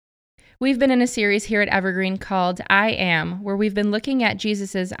We've been in a series here at Evergreen called I Am, where we've been looking at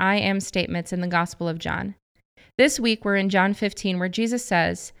Jesus' I Am statements in the Gospel of John. This week, we're in John 15, where Jesus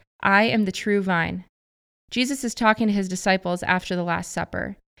says, I am the true vine. Jesus is talking to his disciples after the Last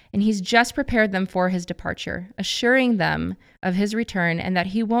Supper, and he's just prepared them for his departure, assuring them of his return and that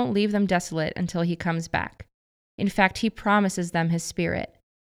he won't leave them desolate until he comes back. In fact, he promises them his Spirit.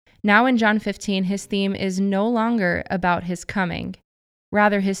 Now in John 15, his theme is no longer about his coming.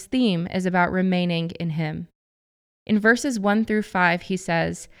 Rather, his theme is about remaining in him. In verses 1 through 5, he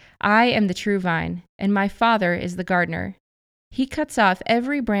says, I am the true vine, and my Father is the gardener. He cuts off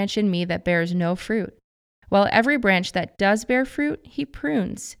every branch in me that bears no fruit, while every branch that does bear fruit, he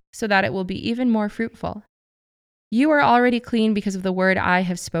prunes, so that it will be even more fruitful. You are already clean because of the word I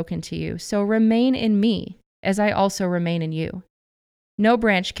have spoken to you, so remain in me, as I also remain in you. No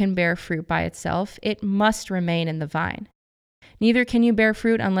branch can bear fruit by itself, it must remain in the vine. Neither can you bear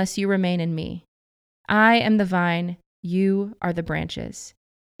fruit unless you remain in me. I am the vine, you are the branches.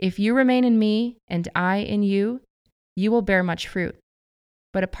 If you remain in me and I in you, you will bear much fruit.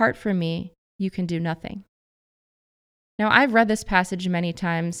 But apart from me, you can do nothing. Now, I've read this passage many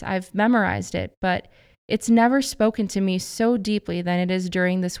times, I've memorized it, but it's never spoken to me so deeply than it is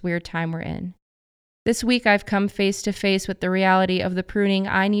during this weird time we're in. This week, I've come face to face with the reality of the pruning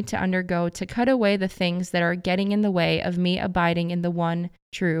I need to undergo to cut away the things that are getting in the way of me abiding in the one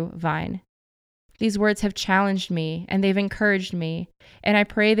true vine. These words have challenged me, and they've encouraged me, and I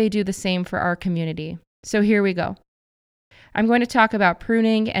pray they do the same for our community. So here we go. I'm going to talk about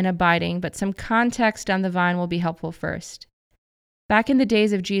pruning and abiding, but some context on the vine will be helpful first. Back in the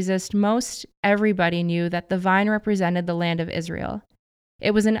days of Jesus, most everybody knew that the vine represented the land of Israel.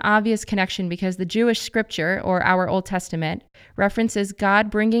 It was an obvious connection because the Jewish scripture, or our Old Testament, references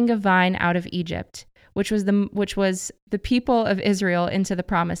God bringing a vine out of Egypt, which was the people of Israel into the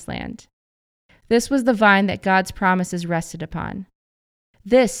Promised Land. This was the vine that God's promises rested upon.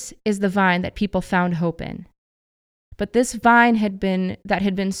 This is the vine that people found hope in. But this vine that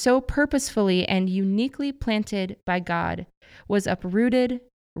had been so purposefully and uniquely planted by God was uprooted,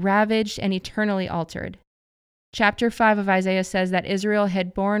 ravaged, and eternally altered. Chapter 5 of Isaiah says that Israel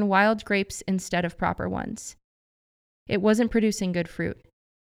had borne wild grapes instead of proper ones. It wasn't producing good fruit.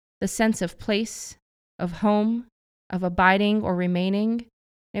 The sense of place, of home, of abiding or remaining,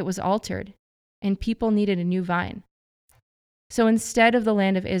 it was altered, and people needed a new vine. So instead of the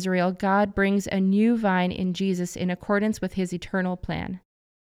land of Israel, God brings a new vine in Jesus in accordance with his eternal plan.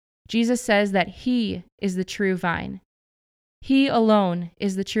 Jesus says that he is the true vine. He alone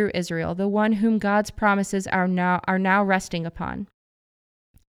is the true Israel, the one whom God's promises are now resting upon.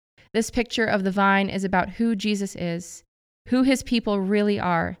 This picture of the vine is about who Jesus is, who his people really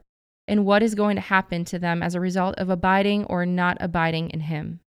are, and what is going to happen to them as a result of abiding or not abiding in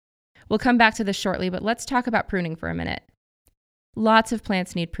him. We'll come back to this shortly, but let's talk about pruning for a minute. Lots of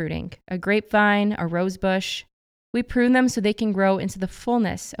plants need pruning. A grapevine, a rose bush. We prune them so they can grow into the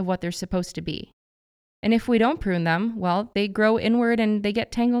fullness of what they're supposed to be. And if we don't prune them, well, they grow inward and they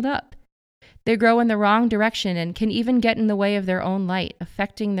get tangled up. They grow in the wrong direction and can even get in the way of their own light,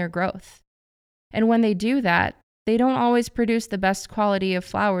 affecting their growth. And when they do that, they don't always produce the best quality of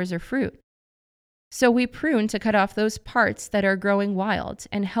flowers or fruit. So we prune to cut off those parts that are growing wild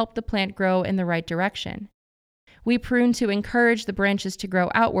and help the plant grow in the right direction. We prune to encourage the branches to grow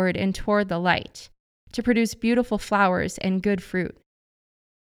outward and toward the light, to produce beautiful flowers and good fruit.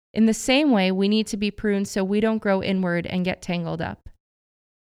 In the same way, we need to be pruned so we don't grow inward and get tangled up.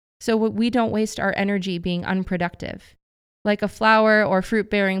 So we don't waste our energy being unproductive. Like a flower or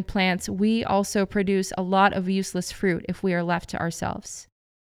fruit-bearing plants, we also produce a lot of useless fruit if we are left to ourselves.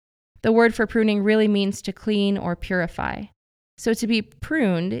 The word for pruning really means to clean or purify. So to be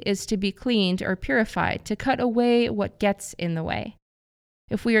pruned is to be cleaned or purified, to cut away what gets in the way.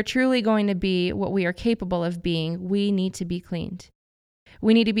 If we are truly going to be what we are capable of being, we need to be cleaned.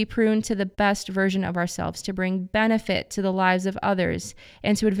 We need to be pruned to the best version of ourselves, to bring benefit to the lives of others,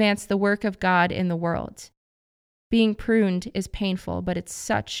 and to advance the work of God in the world. Being pruned is painful, but it's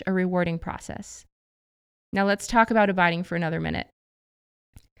such a rewarding process. Now let's talk about abiding for another minute.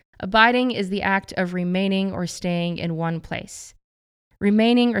 Abiding is the act of remaining or staying in one place.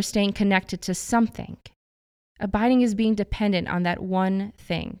 Remaining or staying connected to something. Abiding is being dependent on that one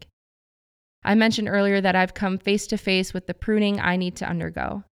thing. I mentioned earlier that I've come face to face with the pruning I need to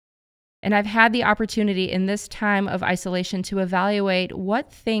undergo. And I've had the opportunity in this time of isolation to evaluate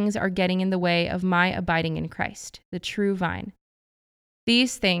what things are getting in the way of my abiding in Christ, the true vine.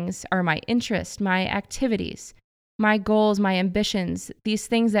 These things are my interests, my activities, my goals, my ambitions, these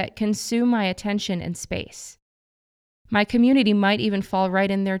things that consume my attention and space. My community might even fall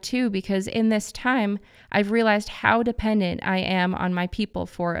right in there too, because in this time, I've realized how dependent I am on my people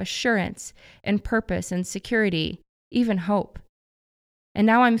for assurance and purpose and security, even hope. And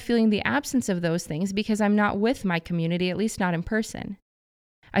now I'm feeling the absence of those things because I'm not with my community, at least not in person.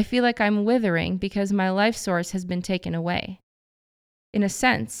 I feel like I'm withering because my life source has been taken away. In a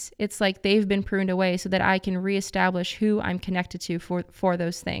sense, it's like they've been pruned away so that I can reestablish who I'm connected to for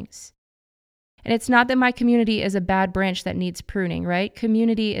those things. And it's not that my community is a bad branch that needs pruning, right?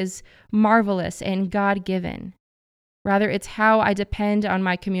 Community is marvelous and God-given. Rather, it's how I depend on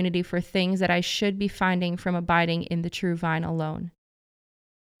my community for things that I should be finding from abiding in the true vine alone.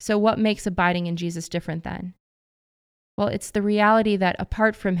 So what makes abiding in Jesus different then? Well, it's the reality that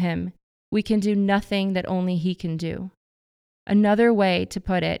apart from him, we can do nothing that only he can do. Another way to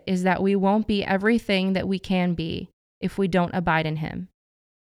put it is that we won't be everything that we can be if we don't abide in him.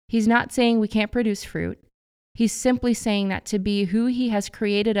 He's not saying we can't produce fruit. He's simply saying that to be who he has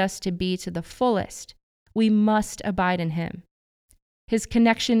created us to be to the fullest, we must abide in him. His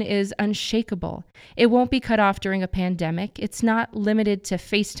connection is unshakable. It won't be cut off during a pandemic. It's not limited to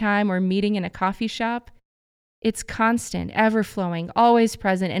FaceTime or meeting in a coffee shop. It's constant, ever-flowing, always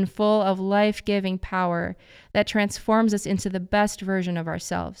present, and full of life-giving power that transforms us into the best version of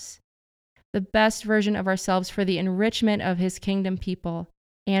ourselves. The best version of ourselves for the enrichment of his kingdom people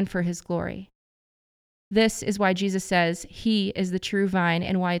and for his glory. This is why Jesus says he is the true vine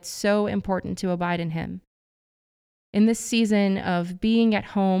and why it's so important to abide in him. In this season of being at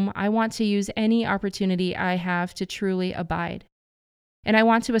home, I want to use any opportunity I have to truly abide. And I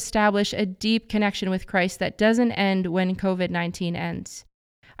want to establish a deep connection with Christ that doesn't end when COVID-19 ends.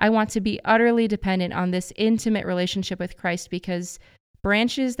 I want to be utterly dependent on this intimate relationship with Christ because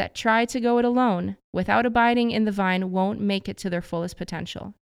branches that try to go it alone without abiding in the vine won't make it to their fullest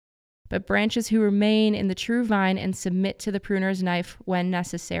potential. But branches who remain in the true vine and submit to the pruner's knife when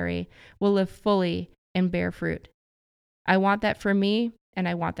necessary will live fully and bear fruit. I want that for me, and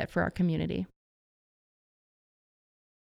I want that for our community.